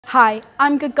Hi,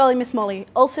 I'm Good Golly Miss Molly,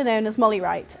 also known as Molly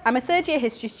Wright. I'm a third year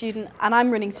history student and I'm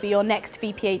running to be your next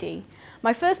VPAD.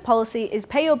 My first policy is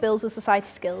pay your bills with society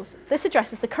skills. This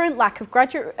addresses the current lack of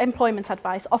graduate employment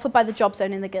advice offered by the Job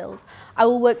Zone in the Guild. I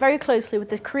will work very closely with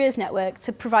the Careers Network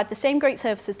to provide the same great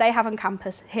services they have on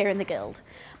campus here in the Guild.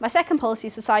 My second policy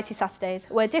is Society Saturdays,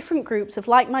 where different groups of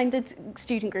like-minded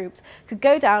student groups could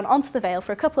go down onto the Vale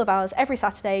for a couple of hours every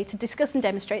Saturday to discuss and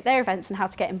demonstrate their events and how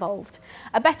to get involved.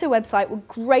 A better website would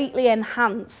greatly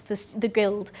enhance the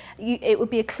Guild. It would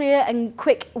be a clear and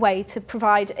quick way to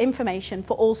provide information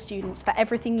for all students for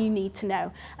everything you need to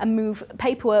know and move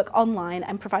paperwork online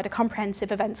and provide a comprehensive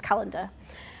events calendar.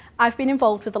 I've been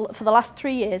involved for the last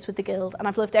 3 years with the Guild and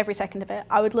I've loved every second of it.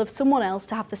 I would love someone else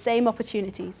to have the same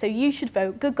opportunity, so you should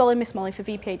vote Good Golly Miss Molly for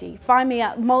VPAD. Find me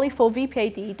at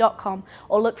molly4vpad.com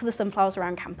or look for the sunflowers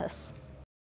around campus.